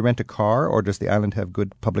 Do we need to rent a car, or does the island have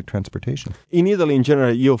good public transportation? In Italy, in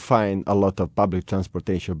general, you'll find a lot of public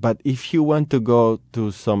transportation. But if you want to go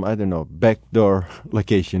to some, backdoor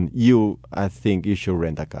location, I think you should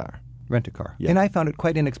rent a car. Rent a car. Yeah. And I found it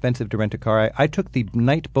quite inexpensive to rent a car. I took the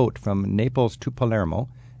night boat from Naples to Palermo,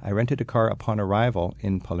 I rented a car upon arrival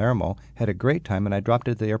in Palermo, had a great time, and I dropped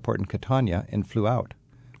at the airport in Catania and flew out.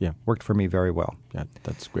 Yeah. Worked for me very well. Yeah,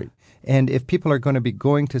 that's great. And if people are going to be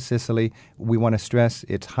going to Sicily, we want to stress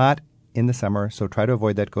it's hot in the summer, so try to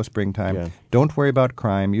avoid that. Go springtime. Yeah. Don't worry about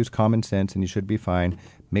crime. Use common sense, and you should be fine.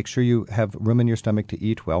 Make sure you have room in your stomach to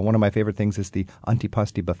eat well. One of my favorite things is the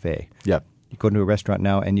antipasti buffet. Yeah. You go to a restaurant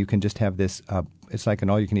now, and you can just have this, it's like an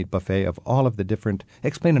all-you-can-eat buffet of all of the different...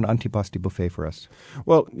 Explain an antipasti buffet for us.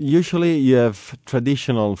 Well, usually you have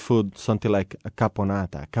traditional food, something like a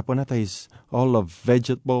caponata. Caponata is all of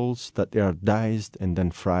vegetables that are diced and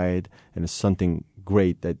then fried, and it's something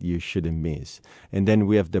great that you shouldn't miss. And then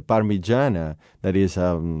we have the parmigiana, that is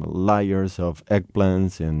layers of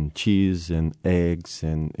eggplants and cheese and eggs,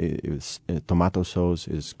 and tomato sauce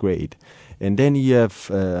is great. And then you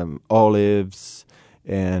have olives,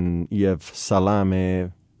 and you have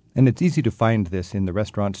salame. And it's easy to find this in the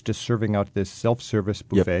restaurants, just serving out this self-service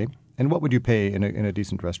buffet. Yep. And what would you pay in a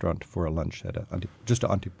decent restaurant for a lunch at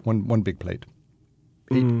one big plate?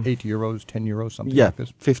 8 euros, 10 euros, something like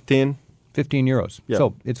this? 15 euros. Yep.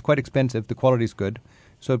 So it's quite expensive. The quality's good.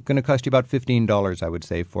 So it's going to cost you about $15, I would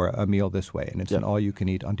say, for a meal this way. And it's an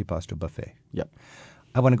all-you-can-eat antipasto buffet. Yep.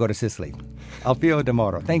 I want to go to Sicily. Alfio De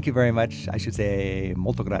Moro, thank you very much. I should say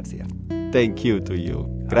molto grazie. Thank you to you.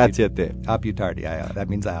 Grazie a te. A più tardi. That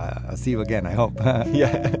means I'll see you again, I hope.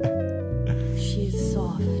 Yeah. She is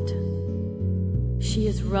soft. She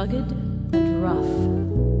is rugged and rough.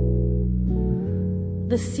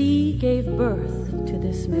 The sea gave birth to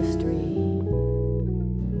this mystery.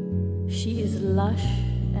 She is lush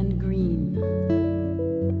and green.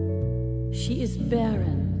 She is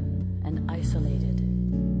barren and isolated.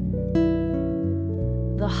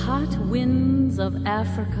 The hot winds of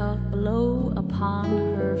Africa blow upon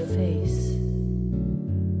her face.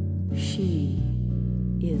 She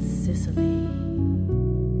is Sicily.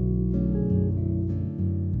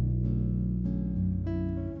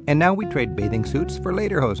 And now we trade bathing suits for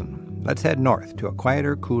lederhosen. Let's head north to a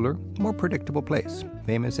quieter, cooler, more predictable place,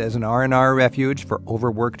 famous as an R&R refuge for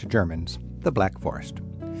overworked Germans, the Black Forest.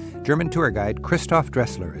 German tour guide Christoph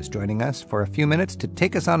Dressler is joining us for a few minutes to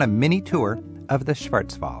take us on a mini tour of the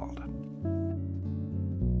Schwarzwald.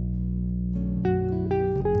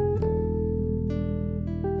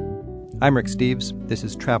 I'm Rick Steves. This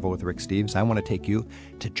is Travel with Rick Steves. I want to take you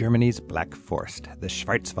to Germany's Black Forest, the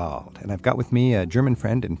Schwarzwald. And I've got with me a German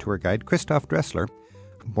friend and tour guide, Christoph Dressler,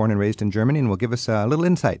 born and raised in Germany, and will give us a little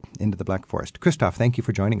insight into the Black Forest. Christoph, thank you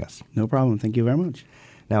for joining us. No problem. Thank you very much.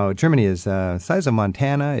 Now, Germany is the size of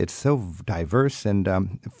Montana. It's so diverse, and a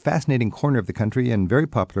fascinating corner of the country and very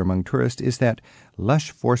popular among tourists is that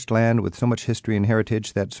lush forest land with so much history and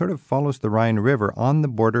heritage that sort of follows the Rhine River on the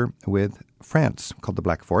border with France, called the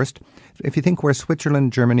Black Forest. If you think where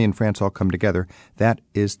Switzerland, Germany, and France all come together, that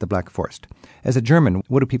is the Black Forest. As a German,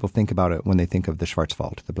 what do people think about it when they think of the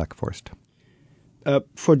Schwarzwald, the Black Forest?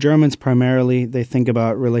 For Germans, primarily, they think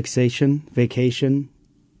about relaxation, vacation,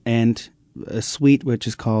 and a sweet which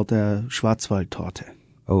is called Schwarzwaldtorte.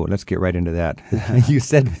 Oh, let's get right into that. You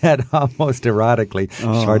said that almost erotically.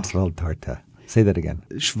 Oh. Schwarzwaldtorte. Say that again.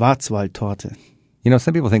 Schwarzwaldtorte. You know,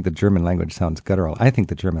 some people think the German language sounds guttural. I think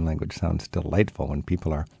the German language sounds delightful when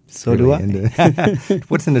people are. So really do I.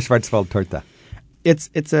 What's in the Schwarzwaldtorte? It's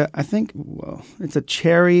a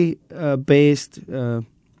cherry based.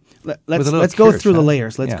 Let's go through the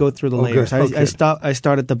layers. Let's go through the layers. I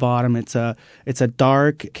start at the bottom. It's a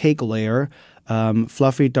dark cake layer,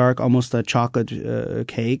 fluffy dark, almost a chocolate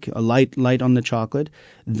cake, a light on the chocolate.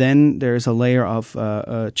 Then there's a layer of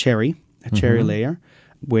cherry layer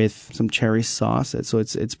with some cherry sauce. So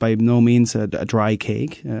it's by no means a dry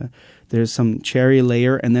cake. There's some cherry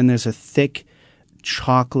layer, and then there's a thick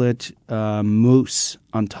chocolate mousse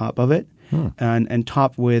on top of it, and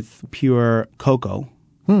topped with pure cocoa.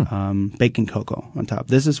 Baking cocoa on top.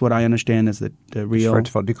 This is what I understand as the real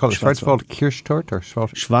Schwarzwald. Do you call it Schwarzwald Kirschtorte or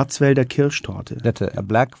Schwarzwälder Kirschtorte? That's a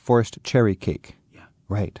Black Forest cherry cake. Yeah.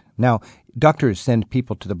 Right. Now, doctors send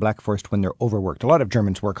people to the Black Forest when they're overworked. A lot of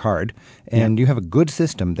Germans work hard, and you have a good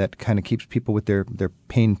system that kind of keeps people with their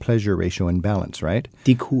pain-pleasure ratio in balance, right?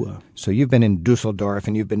 Die Kur. So you've been in Dusseldorf,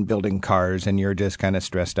 and you've been building cars, and you're just kind of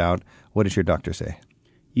stressed out. What does your doctor say?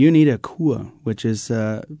 You need a Kur, which is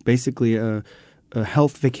basically a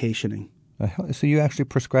health vacationing. So you actually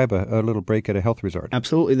prescribe a little break at a health resort?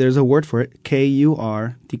 Absolutely. There's a word for it,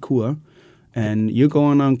 K-U-R, die Kur. And you're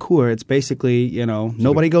going on Kur. It's basically,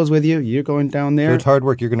 nobody goes with you. You're going down there. So it's hard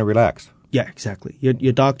work. You're going to relax. Yeah, exactly.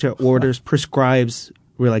 Your doctor prescribes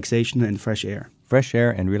relaxation and fresh air. Fresh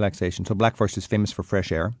air and relaxation. So Black Forest is famous for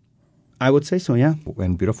fresh air. I would say so, yeah.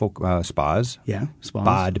 And beautiful spas. Yeah, spas.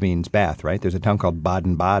 Bad means bath, right? There's a town called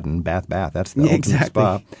Baden-Baden, bath. That's the ultimate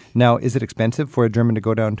spa. Now, is it expensive for a German to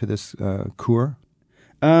go down to this Kur?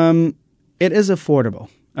 It is affordable.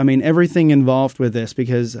 I mean, everything involved with this,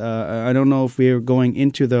 because I don't know if we're going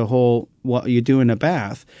into the whole what you do in a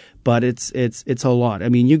bath, but it's a lot. I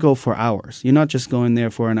mean, you go for hours. You're not just going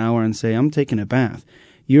there for an hour and say, I'm taking a bath.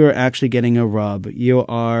 You're actually getting a rub. You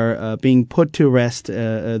are being put to rest.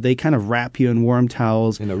 They kind of wrap you in warm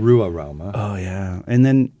towels. In a Ruhr realm, huh? Oh, yeah. And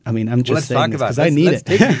then, I mean, I'm just saying this because I need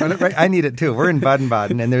it. Right? I need it, too. We're in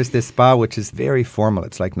Baden-Baden, and there's this spa which is very formal.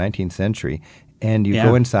 It's like 19th century. And you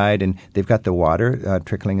go inside, and they've got the water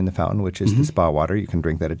trickling in the fountain, which is the spa water. You can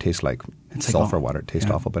drink that. It tastes like sulfur water. It tastes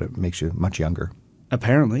awful, but it makes you much younger.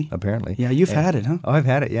 Apparently. Yeah, you've had it, huh? Oh, I've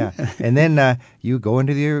had it, yeah. And then you go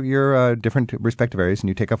into your different respective areas and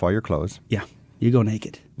you take off all your clothes. Yeah, you go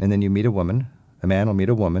naked. And then you meet a woman. A man will meet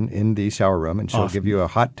a woman in the shower room, and she'll give you a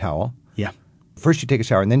hot towel. Yeah. First you take a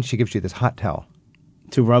shower, and then she gives you this hot towel.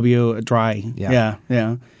 To rub you dry. Yeah.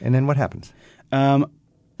 And then what happens?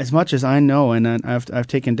 As much as I know, and I've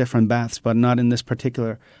taken different baths, but not in this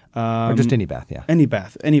particular. Or just any bath, yeah. Any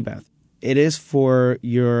bath. It is for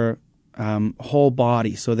your whole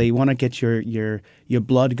body, so they want to get your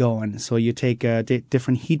blood going. So you take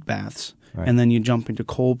different heat baths, and then you jump into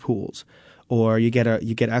cold pools, or you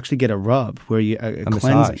actually get a rub where you a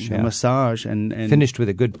cleansing, a massage, and finished with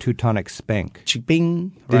a good Teutonic spank.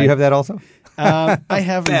 Bing. Did you have that also? I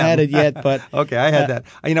haven't had it yet, but okay, I had that.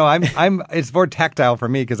 You know, I'm. It's more tactile for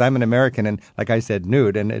me because I'm an American, and like I said,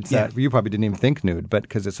 nude, and it's you probably didn't even think nude, but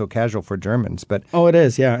because it's so casual for Germans. But it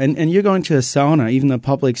is, yeah. And you're going to a sauna, even the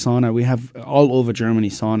public sauna. We have all over Germany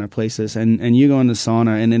sauna places, and you go in the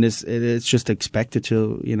sauna, and it's just expected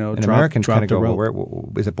to and Americans kind of go,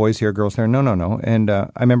 well, is it boys here, girls there? No. And I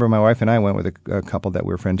remember my wife and I went with a couple that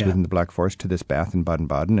we were friends with in the Black Forest to this bath in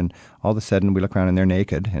Baden-Baden, and all of a sudden we look around and they're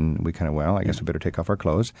naked, and we kind of I guess we better take off our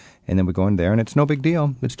clothes, and then we go in there, and it's no big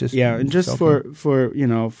deal. It's just and just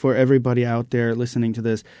for everybody out there listening to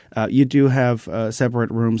this, you do have separate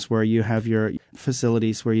rooms where you have your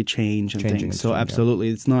facilities where you change and things. So absolutely,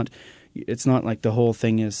 it's not like the whole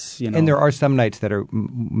thing is And there are some nights that are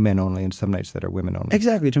men only, and some nights that are women only.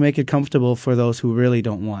 Exactly, to make it comfortable for those who really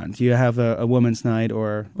don't want. You have a women's night,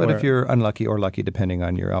 but if you're unlucky or lucky, depending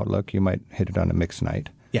on your outlook, you might hit it on a mixed night.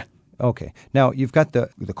 Okay. Now, you've got the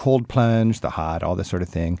cold plunge, the hot, all this sort of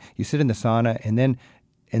thing. You sit in the sauna, and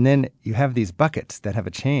then you have these buckets that have a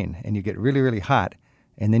chain, and you get really, really hot,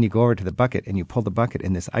 and then you go over to the bucket, and you pull the bucket,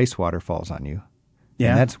 and this ice water falls on you. Yeah.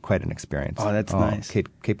 And that's quite an experience. Oh, that's nice.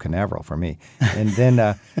 Cape Canaveral for me. And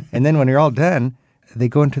then when you're all done, they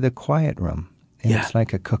go into the quiet room, and it's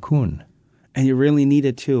like a cocoon. And you really need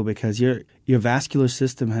it too, because your vascular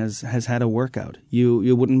system has had a workout.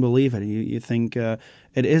 You wouldn't believe it. You think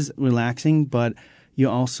it is relaxing, but you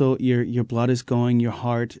also your blood is going, your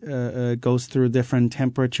heart goes through different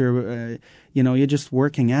temperature. You're just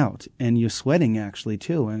working out, and you're sweating actually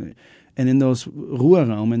too. And in those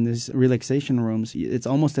Ruheraum, in these relaxation rooms, it's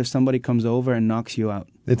almost if somebody comes over and knocks you out.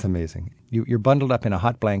 It's amazing. You're bundled up in a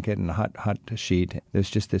hot blanket and a hot sheet. There's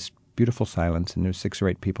just this beautiful silence, and there's 6 or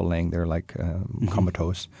 8 people laying there like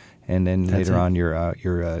comatose. And then later on, your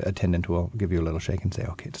attendant will give you a little shake and say,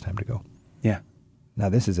 "Okay, it's time to go." Yeah. Now,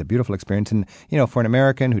 this is a beautiful experience. And, for an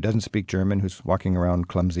American who doesn't speak German, who's walking around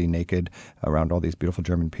clumsy, naked, around all these beautiful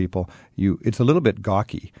German people, it's a little bit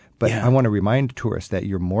gawky. But I want to remind tourists that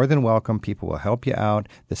you're more than welcome. People will help you out.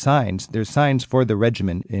 There's signs for the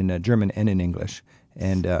regimen in German and in English.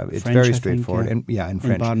 And it's French, very straightforward. I think, in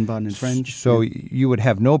French. In Baden-Baden in French. So you would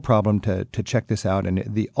have no problem to check this out. And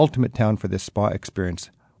the ultimate town for this spa experience,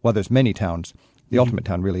 well, there's many towns. The ultimate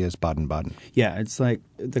town really is Baden-Baden. Yeah, it's like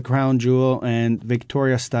the crown jewel and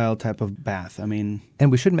Victoria-style type of bath. I mean...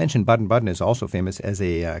 And we should mention Baden-Baden is also famous as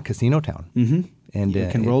a casino town. Mm-hmm. And you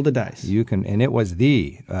can roll the dice. And it was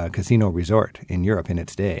the casino resort in Europe in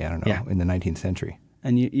its day, in the 19th century.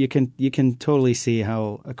 And you can totally see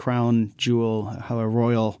how a crown jewel, how a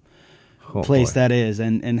royal place that is,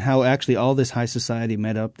 and how actually all this high society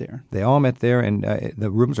met up there. They all met there, and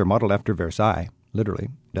the rooms are modeled after Versailles. Literally.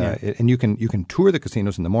 And you can tour the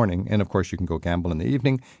casinos in the morning, and of course you can go gamble in the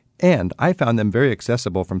evening. And I found them very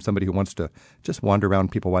accessible from somebody who wants to just wander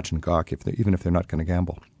around, people watching gawk, even if they're not going to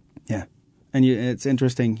gamble. Yeah. And it's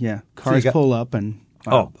interesting, Cars pull up and...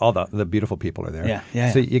 Wow. Oh, all the beautiful people are there.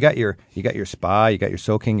 Yeah. So you got your spa, you got your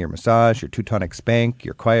soaking, your massage, your Teutonic spank,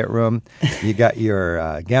 your quiet room. You got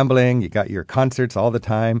your gambling, you got your concerts all the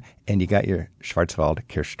time, and you got your Schwarzwald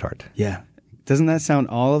Kirschtort. Yeah. Doesn't that sound,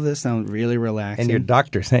 all of this sound really relaxing? And your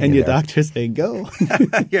doctor saying And your doctor saying, go.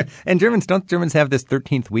 Yeah. And don't Germans have this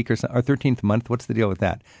 13th week or 13th month? What's the deal with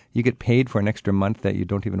that? You get paid for an extra month that you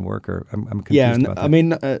don't even work, or I'm confused about that. I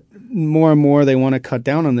mean, more and more they want to cut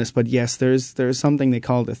down on this, but yes, there's something they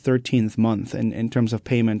call the 13th month in terms of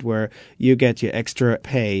payment where you get your extra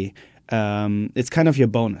pay. It's kind of your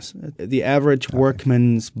bonus. The average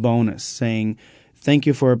workman's bonus, saying, thank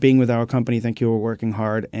you for being with our company, thank you for working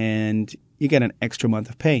hard, and you get an extra month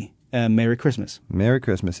of pay. Merry Christmas. Merry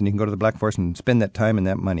Christmas. And you can go to the Black Forest and spend that time and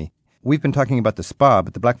that money. We've been talking about the spa,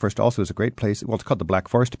 but the Black Forest also is a great place. Well, it's called the Black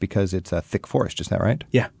Forest because it's a thick forest. Is that right?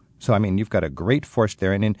 Yeah. So, I mean, you've got a great forest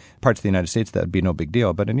there. And in parts of the United States, that would be no big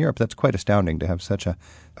deal. But in Europe, that's quite astounding to have such a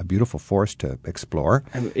beautiful forest to explore.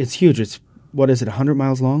 It's huge. It's, 100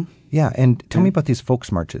 miles long? Yeah. And tell me about these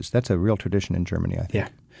Volksmarches. That's a real tradition in Germany, I think.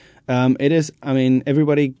 Yeah. It is. I mean,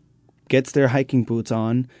 everybody gets their hiking boots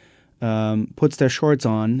on, puts their shorts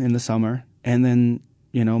on in the summer, and then,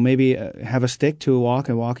 maybe have a stick to walk,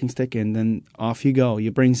 a walking stick, and then off you go.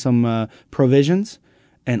 You bring some provisions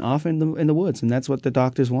and off in the woods, and that's what the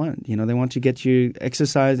doctors want. They want to get you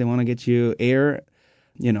exercise, they want to get you air,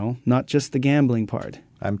 not just the gambling part.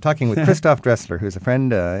 I'm talking with Christoph Dressler, who's a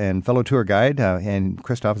friend and fellow tour guide, and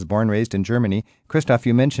Christoph is born and raised in Germany. Christoph,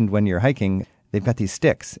 you mentioned when you're hiking, they've got these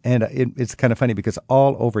sticks, and it's kind of funny because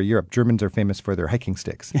all over Europe, Germans are famous for their hiking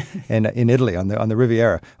sticks. And in Italy, on the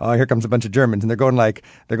Riviera, here comes a bunch of Germans, and they're going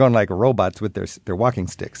like robots with their walking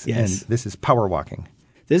sticks. Yes. And this is power walking.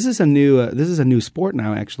 This is a new sport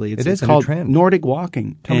now. Actually, it's called new trend. Nordic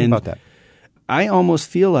walking. Tell me about that. I almost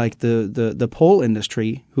feel like the pole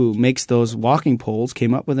industry, who makes those walking poles,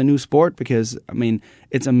 came up with a new sport because, I mean,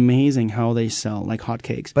 it's amazing how they sell like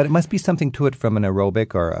hotcakes. But it must be something to it from an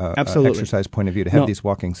aerobic or exercise point of view to have these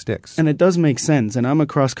walking sticks. And it does make sense. And I'm a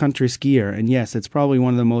cross-country skier, and yes, it's probably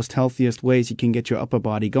one of the most healthiest ways you can get your upper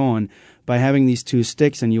body going by having these two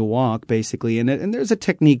sticks and you walk, basically. And there's a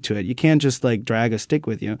technique to it. You can't just like drag a stick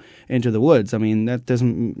with you into the woods. I mean, that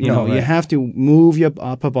doesn't, you have to move your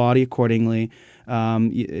upper body accordingly.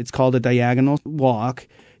 It's called a diagonal walk,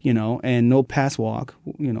 and no pass walk,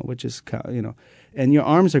 which is, and your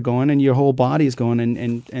arms are going and your whole body is going.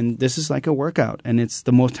 And this is like a workout, and it's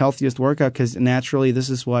the most healthiest workout because naturally this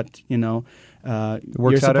is what,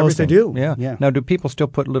 you're supposed to do. Yeah. Now, do people still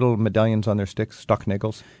put little medallions on their sticks,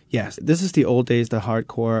 Stocknagels? Yes. This is the old days, the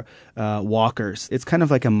hardcore walkers. It's kind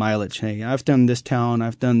of like a mileage. Hey, I've done this town,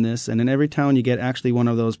 I've done this. And in every town you get actually one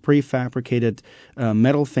of those prefabricated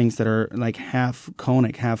metal things that are like half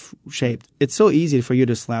conic, half shaped. It's so easy for you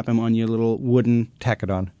to slap them on your little wooden... Tack it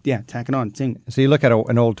on. Yeah, tack it on. So you look at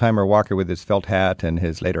an old-timer walker with his felt hat and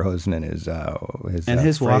his lederhosen and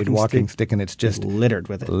his walking stick, and it's just... littered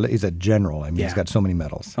with it. He's a general. I mean, he's got so many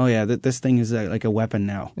medals. Oh, yeah. This thing is like a weapon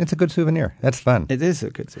now. It's a good souvenir. That's fun. It is a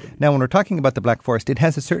good souvenir. Now, when we're talking about the Black Forest, it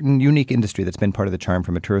has a certain unique industry that's been part of the charm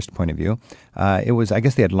from a tourist point of view. I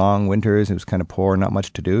guess they had long winters. It was kind of poor, not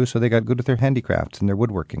much to do, so they got good with their handicrafts and their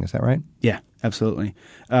woodworking. Is that right? Yeah, absolutely.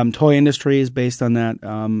 Toy industry is based on that.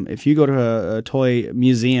 If you go to a toy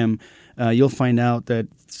museum, you'll find out that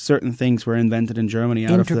certain things were invented in Germany.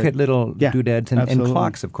 Intricate little doodads and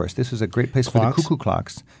clocks, of course. This was a great place for the cuckoo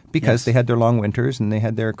clocks because they had their long winters and they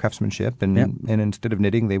had their craftsmanship. And instead of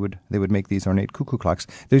knitting, they would make these ornate cuckoo clocks.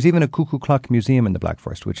 There's even a cuckoo clock museum in the Black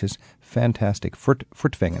Forest, which is fantastic.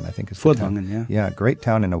 Furtwangen, I think is the town. Furtwangen, yeah. Yeah, great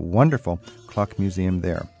town and a wonderful clock museum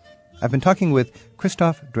there. I've been talking with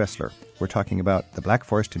Christoph Dressler. We're talking about the Black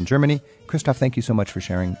Forest in Germany. Christoph, thank you so much for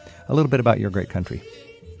sharing a little bit about your great country.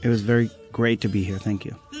 It was very great to be here. Thank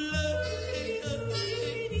you.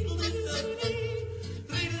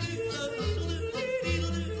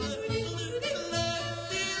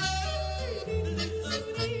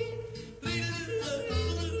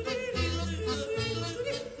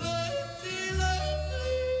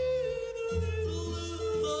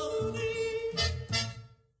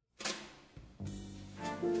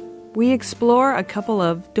 We explore a couple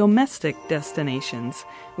of domestic destinations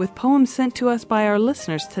with poems sent to us by our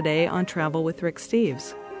listeners today on Travel with Rick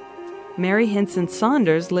Steves. Mary Henson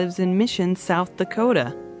Saunders lives in Mission, South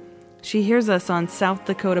Dakota. She hears us on South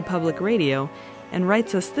Dakota Public Radio and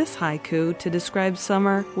writes us this haiku to describe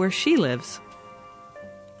summer where she lives.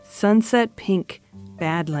 Sunset pink,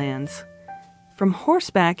 Badlands. From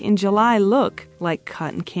horseback in July look like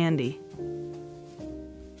cotton candy.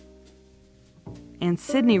 And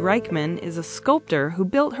Sydney Reichman is a sculptor who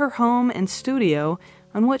built her home and studio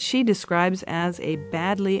on what she describes as a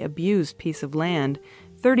badly abused piece of land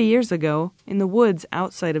 30 years ago in the woods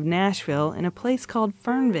outside of Nashville in a place called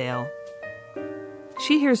Fernvale.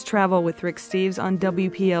 She hears Travel with Rick Steves on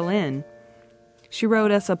WPLN. She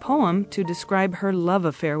wrote us a poem to describe her love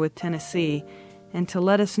affair with Tennessee and to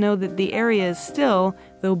let us know that the area is still,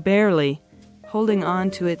 though barely, holding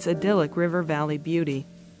on to its idyllic river valley beauty.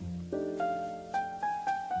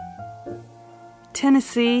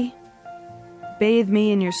 Tennessee, bathe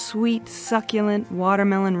me in your sweet, succulent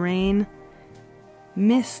watermelon rain.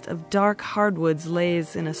 Mist of dark hardwoods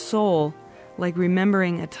lays in a soul like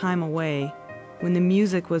remembering a time away when the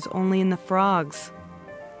music was only in the frogs.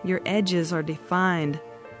 Your edges are defined,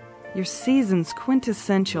 your seasons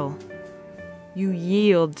quintessential. You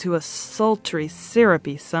yield to a sultry,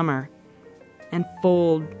 syrupy summer and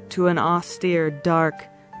fold to an austere, dark,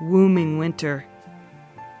 wombing winter.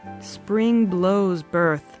 Spring blows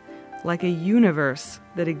birth like a universe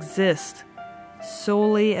that exists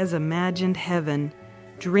solely as imagined heaven,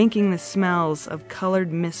 drinking the smells of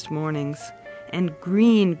colored mist mornings, and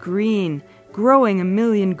green, growing a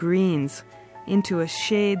million greens into a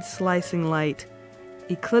shade-slicing light,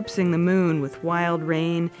 eclipsing the moon with wild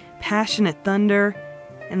rain, passionate thunder,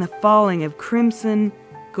 and the falling of crimson,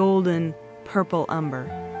 golden, purple umber.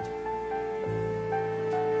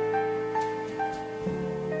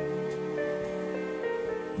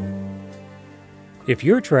 If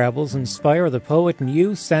your travels inspire the poet in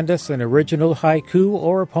you, send us an original haiku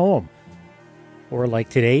or a poem. Or like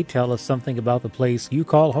today, tell us something about the place you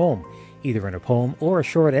call home, either in a poem or a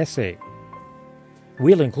short essay.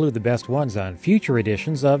 We'll include the best ones on future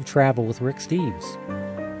editions of Travel with Rick Steves.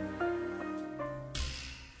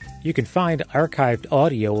 You can find archived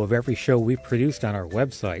audio of every show we've produced on our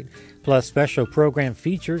website, plus special program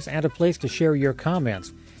features and a place to share your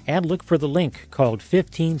comments. And look for the link called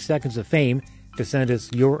 15 Seconds of Fame to send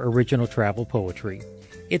us your original travel poetry.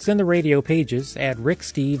 It's in the radio pages at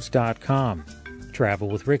ricksteves.com. Travel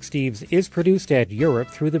with Rick Steves is produced at Europe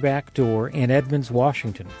Through the Back Door in Edmonds,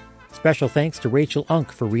 Washington. Special thanks to Rachel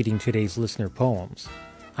Unk for reading today's listener poems.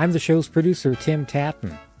 I'm the show's producer, Tim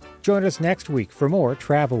Tatton. Join us next week for more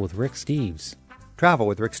Travel with Rick Steves. Travel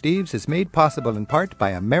with Rick Steves is made possible in part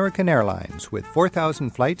by American Airlines, with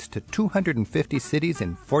 4,000 flights to 250 cities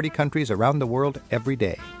in 40 countries around the world every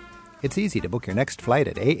day. It's easy to book your next flight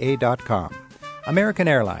at AA.com. American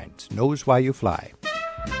Airlines knows why you fly.